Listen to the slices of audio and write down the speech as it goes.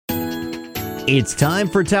It's time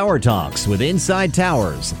for Tower Talks with Inside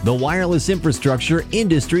Towers, the wireless infrastructure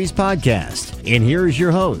industry's podcast. And here is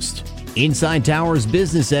your host, Inside Towers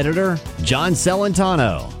business editor, John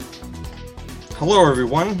Celentano. Hello,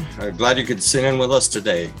 everyone. Glad you could sit in with us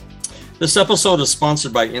today. This episode is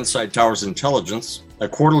sponsored by Inside Towers Intelligence, a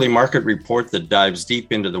quarterly market report that dives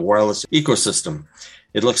deep into the wireless ecosystem.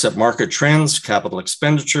 It looks at market trends, capital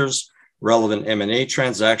expenditures, relevant M&A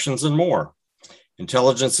transactions, and more.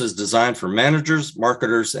 Intelligence is designed for managers,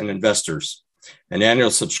 marketers, and investors. An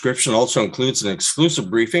annual subscription also includes an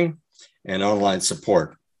exclusive briefing and online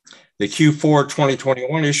support. The Q4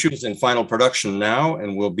 2021 issue is in final production now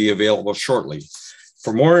and will be available shortly.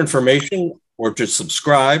 For more information or to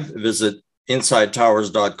subscribe, visit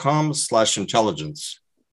insidetowers.com/intelligence.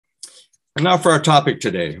 And now for our topic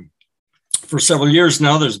today. For several years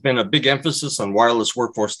now, there's been a big emphasis on wireless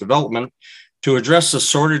workforce development to address the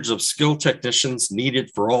shortage of skilled technicians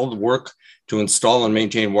needed for all the work to install and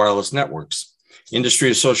maintain wireless networks.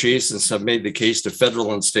 Industry associations have made the case to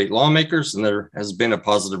federal and state lawmakers, and there has been a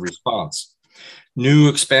positive response. New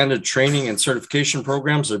expanded training and certification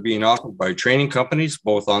programs are being offered by training companies,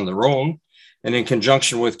 both on their own and in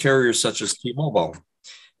conjunction with carriers such as T-Mobile,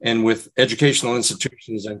 and with educational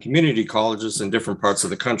institutions and community colleges in different parts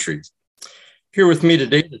of the country. Here with me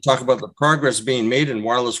today to talk about the progress being made in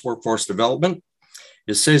wireless workforce development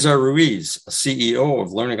is Cesar Ruiz, CEO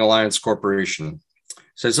of Learning Alliance Corporation.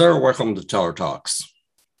 Cesar, welcome to Tower Talks.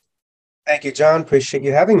 Thank you, John. Appreciate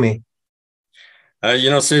you having me.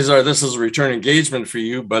 Cesar, this is a return engagement for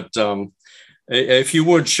you, but if you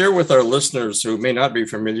would share with our listeners who may not be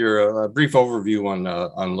familiar, a brief overview on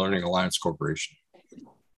Learning Alliance Corporation.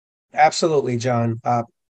 Absolutely, John.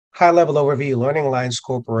 High-level overview, Learning Alliance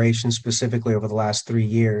Corporation, specifically over the last 3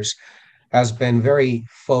 years, has been very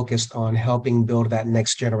focused on helping build that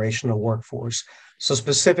next generation of workforce. So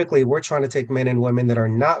specifically, we're trying to take men and women that are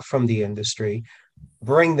not from the industry,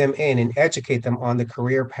 bring them in and educate them on the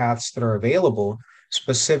career paths that are available,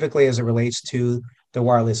 specifically as it relates to the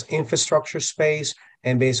wireless infrastructure space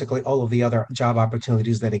and basically all of the other job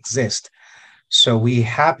opportunities that exist. So we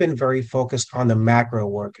have been very focused on the macro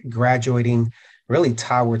work, graduating really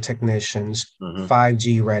tower technicians,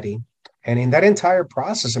 5G ready. And in that entire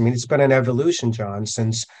process, it's been an evolution, John,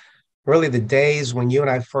 since really the days when you and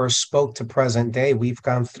I first spoke to present day. We've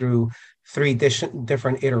gone through three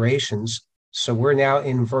different iterations. So we're now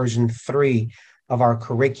in version 3 of our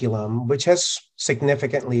curriculum, which has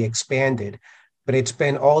significantly expanded. But it's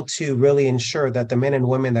been all to really ensure that the men and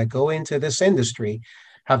women that go into this industry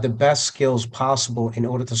have the best skills possible in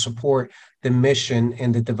order to support the mission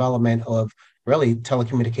and the development of really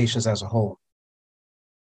telecommunications as a whole.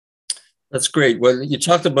 That's great. Well, you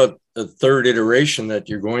talked about the third iteration that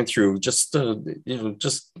you're going through. Just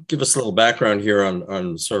give us a little background here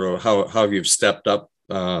on sort of how you've stepped up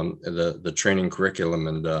the training curriculum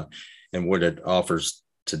and what it offers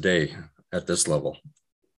today at this level.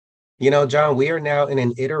 John, we are now in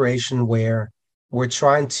an iteration where we're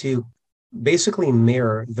trying to basically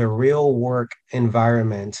mirror the real work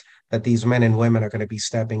environment that these men and women are going to be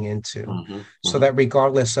stepping into. So that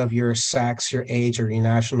regardless of your sex, your age, or your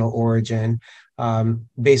national origin,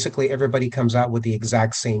 basically everybody comes out with the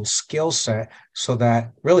exact same skill set so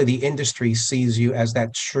that really the industry sees you as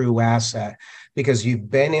that true asset because you've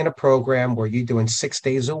been in a program where you're doing 6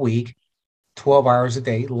 days a week, 12 hours a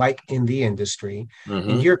day, like in the industry,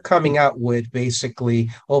 and you're coming out with basically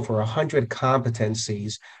over 100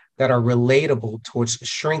 competencies that are relatable towards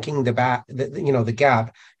shrinking the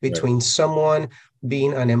gap between someone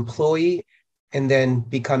being an employee and then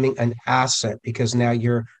becoming an asset, because now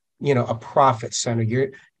you're, a profit center.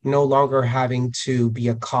 You're no longer having to be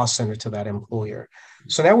a cost center to that employer.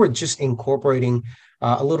 So now we're just incorporating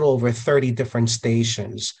a little over 30 different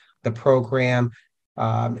stations. The program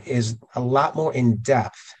is a lot more in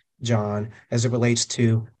depth, John, as it relates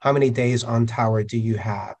to how many days on tower do you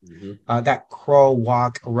have, that crawl,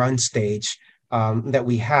 walk, run stage that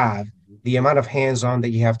we have, the amount of hands-on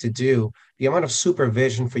that you have to do, the amount of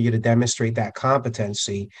supervision for you to demonstrate that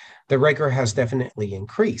competency, the rigor has definitely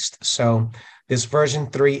increased. So this version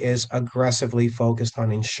 3 is aggressively focused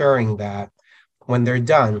on ensuring that when they're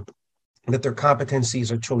done, that their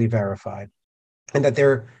competencies are truly verified and that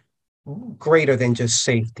they're greater than just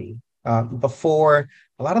safety. Before,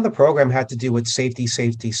 a lot of the program had to do with safety,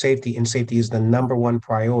 and safety is the number one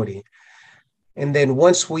priority. And then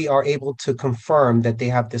once we are able to confirm that they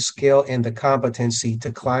have the skill and the competency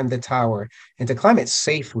to climb the tower and to climb it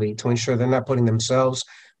safely to ensure they're not putting themselves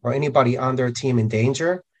or anybody on their team in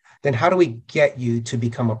danger, then how do we get you to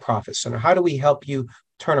become a profit center? How do we help you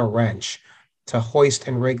turn a wrench to hoist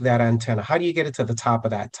and rig that antenna? How do you get it to the top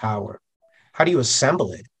of that tower? How do you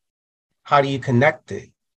assemble it? How do you connect it?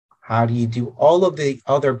 How do you do all of the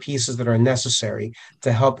other pieces that are necessary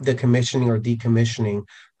to help the commissioning or decommissioning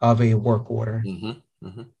of a work order? Mm-hmm.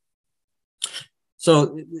 Mm-hmm.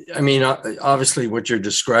 So, I mean, obviously what you're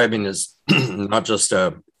describing is not just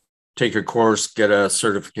take a course, get a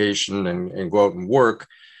certification and go out and work.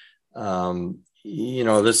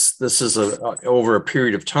 This is over a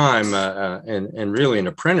period of time and really an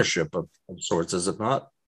apprenticeship of sorts, is it not?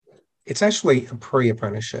 It's actually a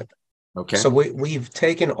pre-apprenticeship. Okay. So we've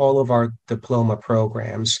taken all of our diploma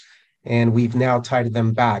programs and we've now tied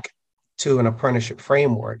them back to an apprenticeship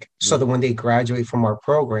framework so that when they graduate from our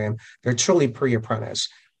program, they're truly pre-apprentice.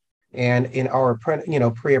 And in our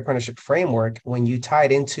pre-apprenticeship framework, when you tie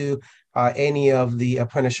it into any of the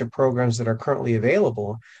apprenticeship programs that are currently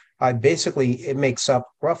available, basically it makes up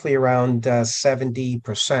roughly around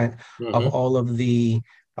 70% of all of the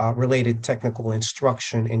related technical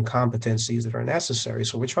instruction and competencies that are necessary.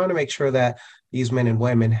 So we're trying to make sure that these men and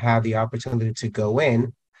women have the opportunity to go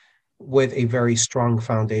in with a very strong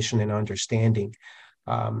foundation and understanding.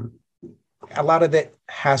 A lot of it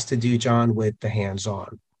has to do, John, with the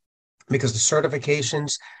hands-on, because the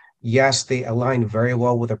certifications, yes, they align very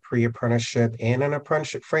well with a pre-apprenticeship and an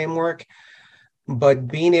apprenticeship framework, but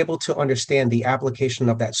being able to understand the application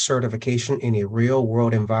of that certification in a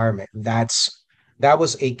real-world environment, that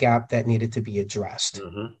was a gap that needed to be addressed.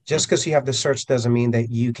 Just because you have the certs doesn't mean that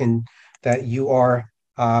you are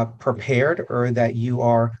prepared or that you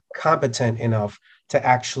are competent enough to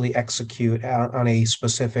actually execute on a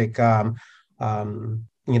specific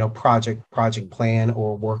project plan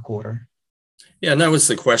or work order. Yeah, and that was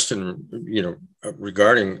the question,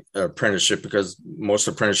 regarding apprenticeship, because most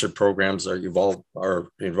apprenticeship programs are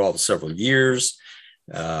involved several years.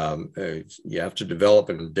 You have to develop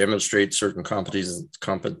and demonstrate certain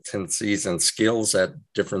competencies and skills at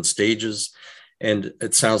different stages. And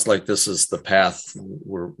it sounds like this is the path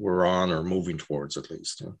we're on or moving towards, at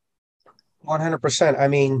least. 100%. I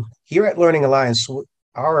mean, here at Learning Alliance,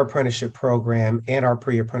 our apprenticeship program and our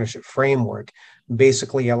pre-apprenticeship framework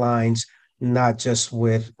basically aligns not just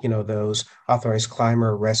with, those authorized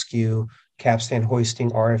climber, rescue, capstan hoisting,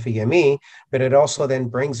 RFEME, but it also then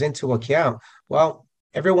brings into account, well,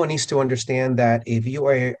 everyone needs to understand that if you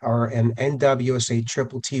are an NWSA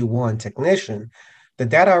Triple T1 technician, the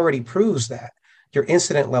data already proves that your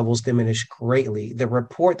incident levels diminish greatly. The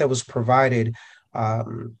report that was provided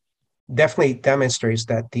definitely demonstrates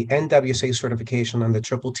that the NWSA certification on the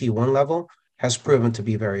Triple T1 level has proven to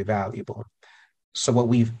be very valuable. So what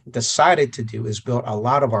we've decided to do is build a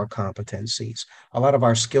lot of our competencies, a lot of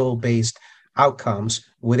our skill-based outcomes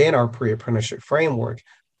within our pre-apprenticeship framework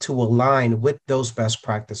to align with those best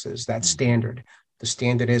practices, that standard. The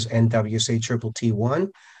standard is NWSA Triple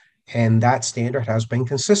T1, and that standard has been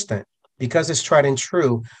consistent. Because it's tried and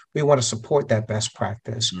true, we want to support that best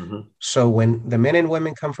practice. So when the men and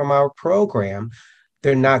women come from our program,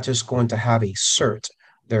 they're not just going to have a cert,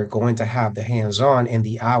 they're going to have the hands-on and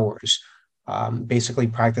the hours, basically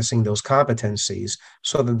practicing those competencies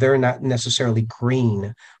so that they're not necessarily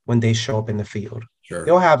green when they show up in the field. Sure.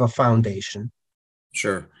 They'll have a foundation.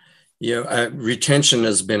 Sure. Yeah, retention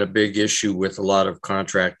has been a big issue with a lot of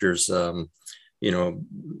contractors.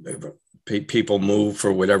 People move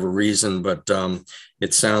for whatever reason, but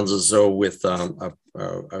it sounds as though with a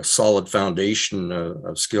solid foundation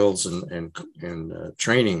of skills and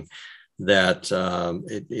training, that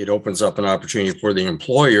it opens up an opportunity for the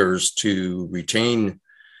employers to retain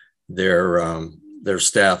their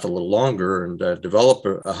staff a little longer and develop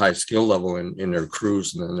a high skill level in their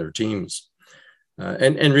crews and in their teams,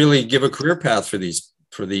 and really give a career path for these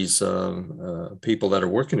people that are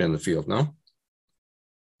working in the field. No?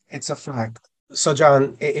 It's a fact. So,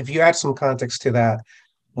 John, if you add some context to that,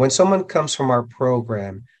 when someone comes from our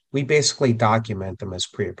program, we basically document them as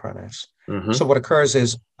pre-apprentice. So what occurs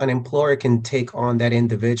is an employer can take on that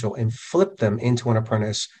individual and flip them into an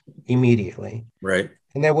apprentice immediately. Right.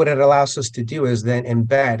 And then what it allows us to do is then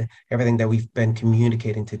embed everything that we've been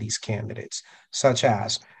communicating to these candidates, such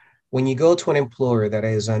as when you go to an employer that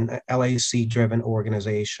is an LAC-driven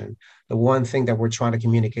organization, the one thing that we're trying to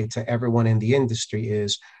communicate to everyone in the industry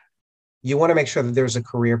is you want to make sure that there's a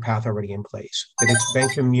career path already in place, that it's been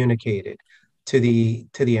communicated to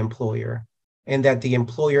the employer, and that the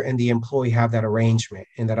employer and the employee have that arrangement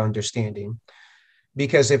and that understanding.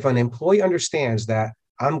 Because if an employee understands that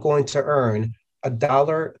I'm going to earn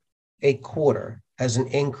 $1 a quarter as an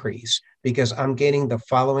increase because I'm gaining the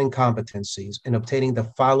following competencies and obtaining the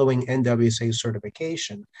following NWSA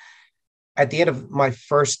certification, at the end of my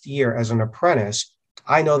first year as an apprentice,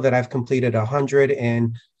 I know that I've completed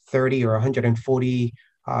 130 or 140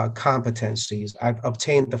 competencies. I've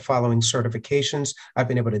obtained the following certifications. I've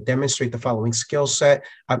been able to demonstrate the following skill set.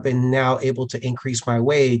 I've been now able to increase my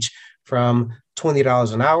wage from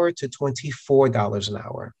 $20 an hour to $24 an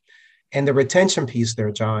hour. And the retention piece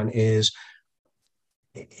there, John, is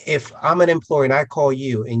if I'm an employer and I call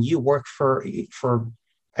you and you work for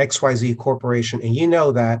XYZ Corporation and you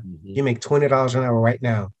know that you make $20 an hour right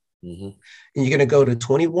now, and you're going to go to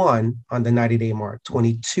 21 on the 90-day mark,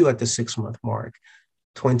 22 at the 6-month mark,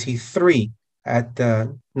 23 at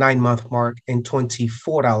the 9-month mark, and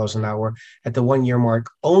 $24 an hour at the 1-year mark,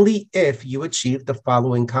 only if you achieve the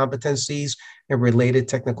following competencies and related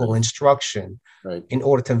technical instruction in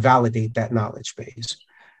order to validate that knowledge base.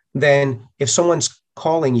 Then if someone's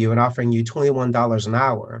calling you and offering you $21 an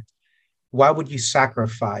hour, why would you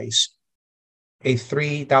sacrifice a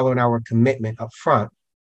 $3 an hour commitment up front?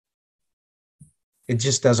 It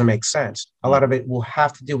just doesn't make sense. A lot of it will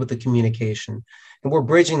have to do with the communication. And we're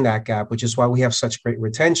bridging that gap, which is why we have such great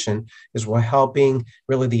retention, is we're helping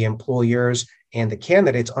really the employers and the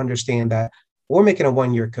candidates understand that we're making a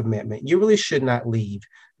 1-year commitment. You really should not leave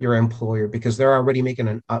your employer because they're already making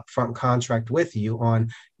an upfront contract with you on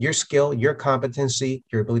your skill, your competency,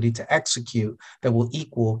 your ability to execute that will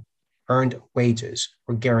equal earned wages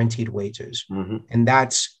or guaranteed wages. And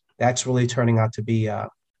that's really turning out to be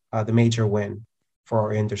the major win for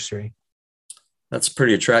our industry. That's a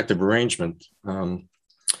pretty attractive arrangement.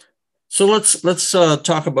 So let's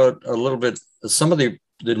talk about a little bit some of the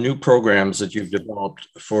new programs that you've developed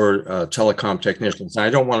for telecom technicians. And I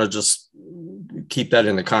don't want to just keep that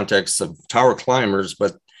in the context of tower climbers,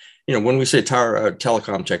 but when we say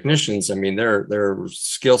telecom technicians, I mean there are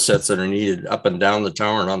skill sets that are needed up and down the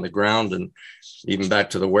tower and on the ground and even back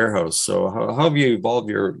to the warehouse. So how have you evolved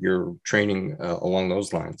your training along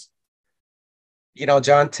those lines?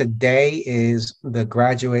 John, today is the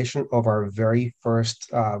graduation of our very first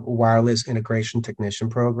wireless integration technician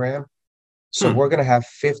program. So we're going to have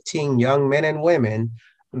 15 young men and women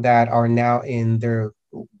that are now in their,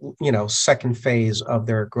 second phase of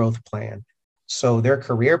their growth plan. So their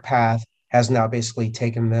career path has now basically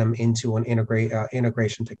taken them into an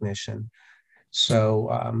integration technician.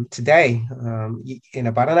 So today, in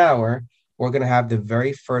about an hour, we're going to have the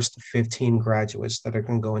very first 15 graduates that are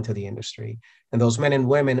going to go into the industry. And those men and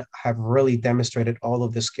women have really demonstrated all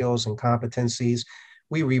of the skills and competencies.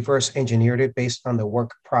 We reverse engineered it based on the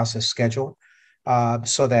work process schedule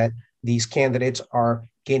so that these candidates are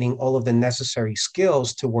gaining all of the necessary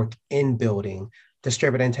skills to work in building,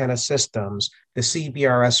 distributed antenna systems, the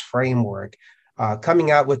CBRS framework,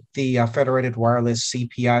 coming out with the Federated Wireless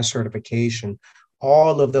CPI certification,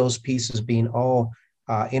 all of those pieces being all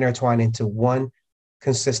intertwined into one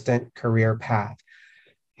consistent career path.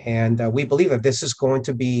 And we believe that this is going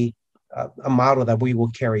to be a model that we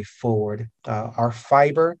will carry forward. Our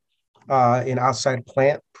fiber and outside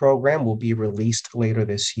plant program will be released later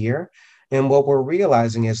this year. And what we're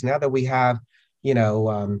realizing is now that we have,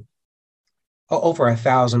 over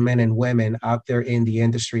 1,000 men and women out there in the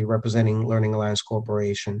industry representing Learning Alliance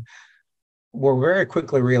Corporation, we're very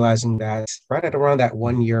quickly realizing that right at around that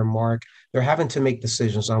 1-year mark, they're having to make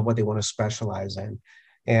decisions on what they want to specialize in.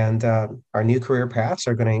 And our new career paths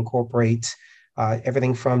are going to incorporate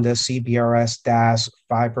everything from the CBRS, DAS,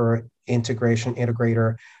 fiber integration,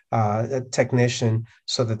 integrator, technician,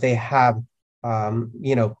 so that they have,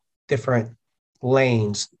 different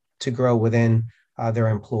lanes to grow within their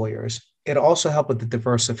employers. It also helped with the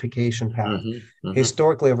diversification path.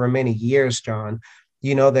 Historically, over many years, John,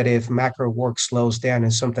 that if macro work slows down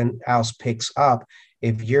and something else picks up,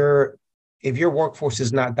 if your workforce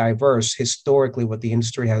is not diverse, historically, what the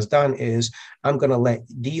industry has done is I'm going to let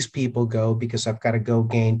these people go because I've got to go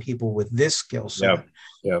gain people with this skill set.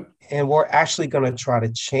 And we're actually going to try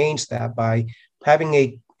to change that by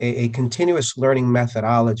having a continuous learning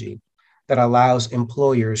methodology that allows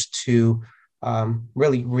employers to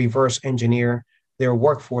really reverse engineer their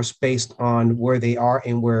workforce based on where they are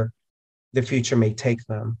and where the future may take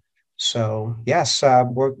them. So yes,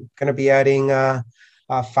 we're going to be adding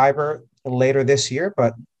fiber later this year,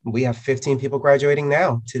 but we have 15 people graduating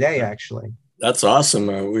now today, actually. That's awesome.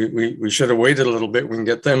 We should have waited a little bit. We can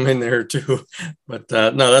get them in there too, but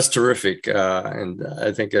no, that's terrific. And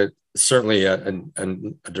I think certainly a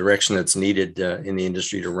direction that's needed in the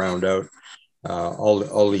industry to round out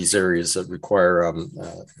all these areas that require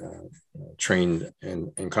trained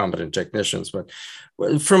and competent technicians. But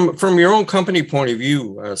from your own company point of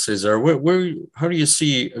view, Cesar, how do you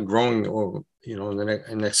see growing, in the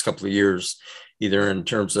next couple of years, either in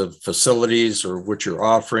terms of facilities or what you're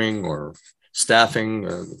offering or staffing?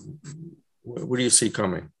 What do you see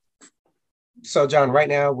coming? So, John, right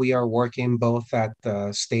now we are working both at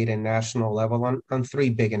the state and national level on three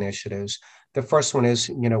big initiatives. The first one is,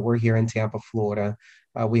 we're here in Tampa, Florida.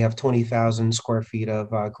 We have 20,000 square feet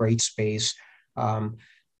of great space. Um,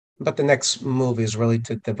 but the next move is really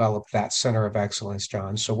to develop that center of excellence,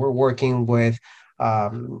 John. So we're working with,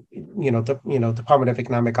 Department of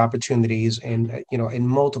Economic Opportunities and, in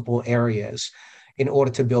multiple areas in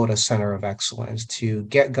order to build a center of excellence, to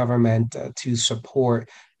get government to support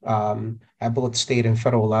at both state and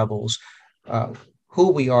federal levels, uh, who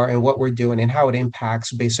we are and what we're doing and how it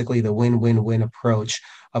impacts basically the win-win-win approach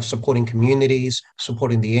of supporting communities,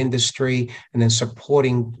 supporting the industry, and then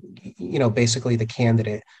supporting, basically the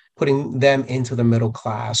candidate, putting them into the middle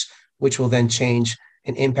class, which will then change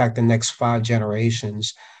and impact the next 5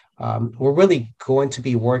 generations. We're really going to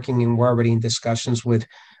be working, and we're already in discussions with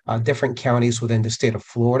different counties within the state of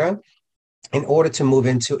Florida in order to move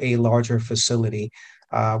into a larger facility.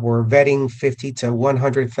 We're vetting 50 to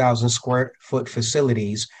 100,000 square foot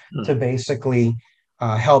facilities to basically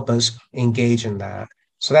help us engage in that.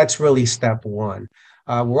 So that's really step one.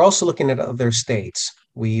 We're also looking at other states.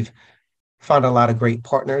 We've found a lot of great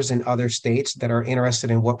partners in other states that are interested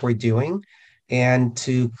in what we're doing and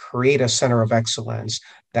to create a center of excellence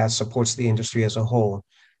that supports the industry as a whole.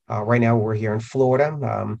 Right now, we're here in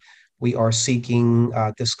Florida. We are seeking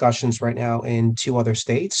discussions right now in 2 other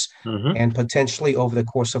states and potentially over the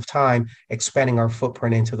course of time, expanding our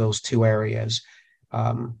footprint into those 2 areas.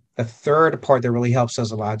 The third part that really helps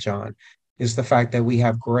us a lot, John, is the fact that we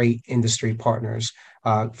have great industry partners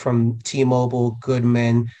from T-Mobile,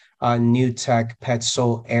 Goodman, Newtek,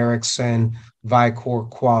 Petzl, Ericsson, Vicor,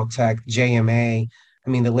 Qualtech, JMA. I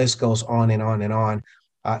mean, the list goes on and on and on.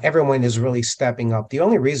 Everyone is really stepping up. The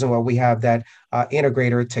only reason why we have that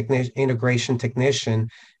integration technician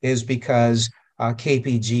is because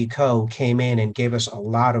KPG Co. came in and gave us a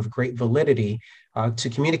lot of great validity to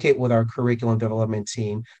communicate with our curriculum development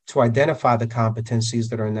team, to identify the competencies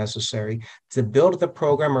that are necessary, to build the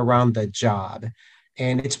program around the job.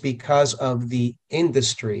 And it's because of the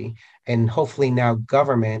industry and hopefully now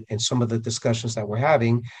government and some of the discussions that we're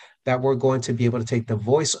having that we're going to be able to take the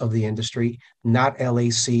voice of the industry, not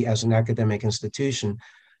LAC as an academic institution,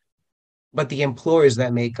 but the employers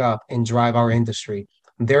that make up and drive our industry.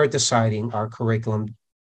 They're deciding our curriculum.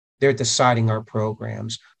 They're deciding our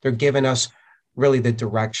programs. They're giving us really the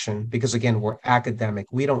direction because, again, we're academic.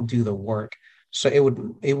 We don't do the work. So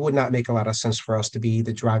it would not make a lot of sense for us to be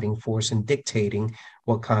the driving force in dictating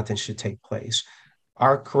what content should take place.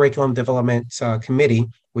 Our curriculum development committee,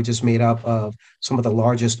 which is made up of some of the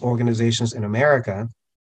largest organizations in America,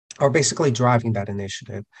 are basically driving that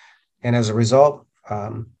initiative. And as a result,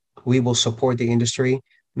 we will support the industry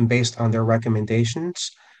based on their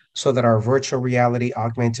recommendations so that our virtual reality,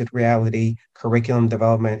 augmented reality, curriculum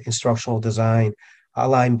development, instructional design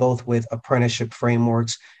align both with apprenticeship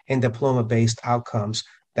frameworks and diploma-based outcomes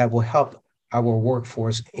that will help our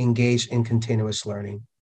workforce engage in continuous learning.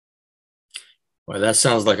 Well, that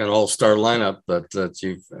sounds like an all-star lineup that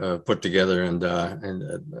you've put together, and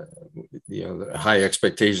high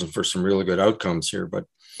expectations for some really good outcomes here. But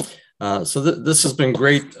so this has been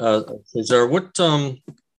great, Cesar. What in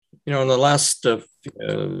the last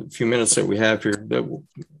few minutes that we have here,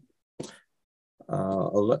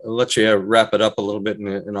 I'll let you wrap it up a little bit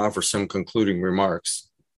and offer some concluding remarks.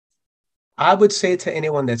 I would say to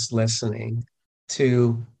anyone that's listening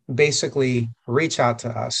to basically reach out to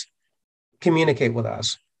us, communicate with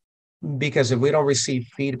us, because if we don't receive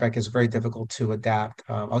feedback, it's very difficult to adapt.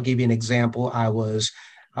 I'll give you an example. I was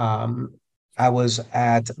at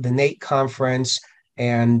the NATE conference,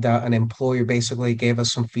 and an employer basically gave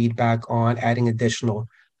us some feedback on adding additional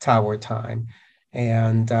tower time.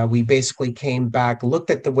 And we basically came back, looked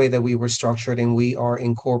at the way that we were structured, and we are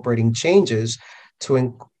incorporating changes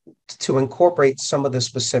to incorporate some of the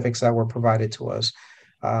specifics that were provided to us.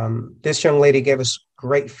 This young lady gave us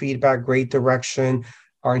great feedback, great direction.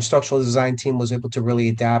 Our instructional design team was able to really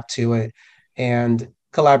adapt to it. And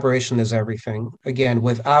collaboration is everything. Again,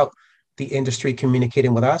 without the industry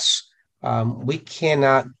communicating with us, we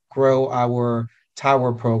cannot grow our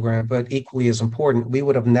tower program, but equally as important, we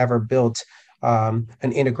would have never built an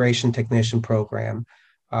integration technician program.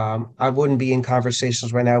 I wouldn't be in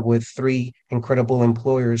conversations right now with 3 incredible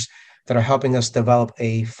employers that are helping us develop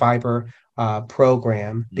a fiber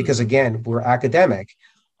program because, again, we're academic.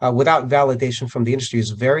 Without validation from the industry, it's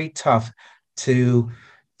very tough to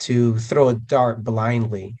throw a dart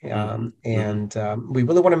blindly. We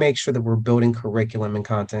really want to make sure that we're building curriculum and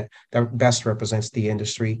content that best represents the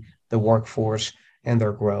industry, the workforce, and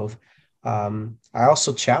their growth. I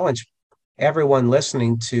also challenge everyone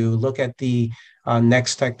listening to look at the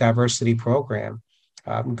Nextech Diversity Program.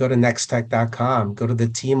 Go to nextech.com, go to the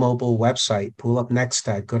T-Mobile website, pull up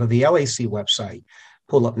Nextech, go to the LAC website,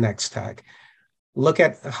 pull up Nextech. Look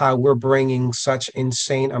at how we're bringing such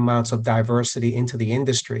insane amounts of diversity into the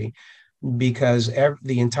industry, because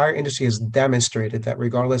the entire industry has demonstrated that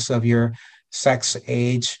regardless of your sex,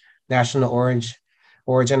 age, national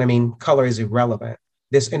origin, color is irrelevant.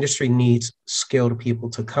 This industry needs skilled people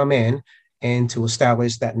to come in and to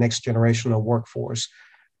establish that next generational workforce.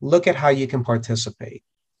 Look at how you can participate.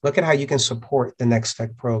 Look at how you can support the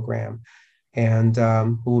Nextech program. And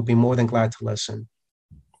we would be more than glad to listen.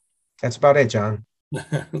 That's about it, John.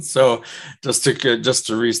 So just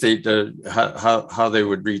to restate how they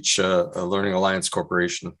would reach Learning Alliance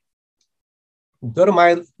Corporation. Go to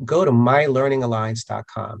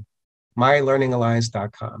mylearningalliance.com.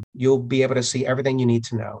 mylearningalliance.com. You'll be able to see everything you need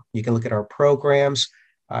to know. You can look at our programs.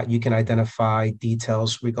 You can identify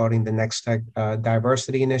details regarding the Nextech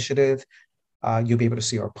Diversity Initiative. You'll be able to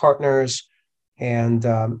see our partners. And,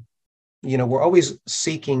 we're always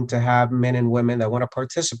seeking to have men and women that want to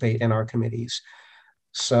participate in our committees.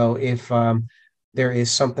 So if there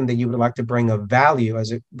is something that you would like to bring of value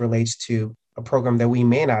as it relates to a program that we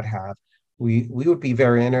may not have, we would be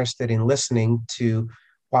very interested in listening to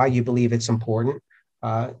why you believe it's important.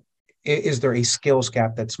 Is there a skills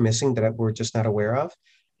gap that's missing that we're just not aware of?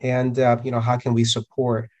 And, how can we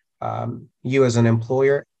support you as an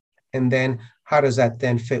employer? And then how does that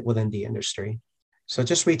then fit within the industry? So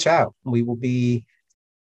just reach out. We will be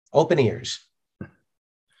open ears.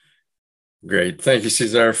 Great. Thank you,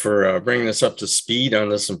 Cesar, for bringing us up to speed on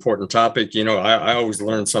this important topic. I always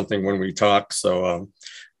learn something when we talk. So,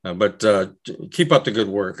 but keep up the good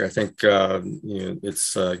work. I think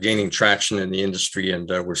it's gaining traction in the industry, and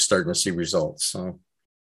we're starting to see results. So,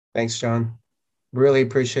 thanks, John. Really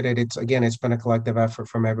appreciate it. It's been a collective effort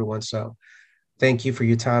from everyone. So thank you for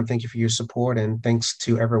your time. Thank you for your support. And thanks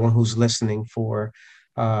to everyone who's listening for,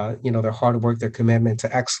 their hard work, their commitment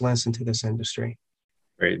to excellence into this industry.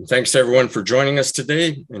 Great. And thanks to everyone for joining us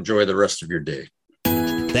today. Enjoy the rest of your day.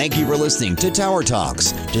 Thank you for listening to Tower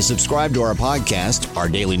Talks. To subscribe to our podcast, our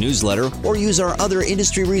daily newsletter, or use our other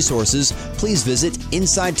industry resources, please visit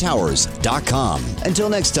InsideTowers.com. Until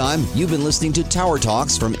next time, you've been listening to Tower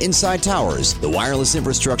Talks from Inside Towers, the wireless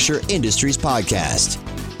infrastructure industries podcast.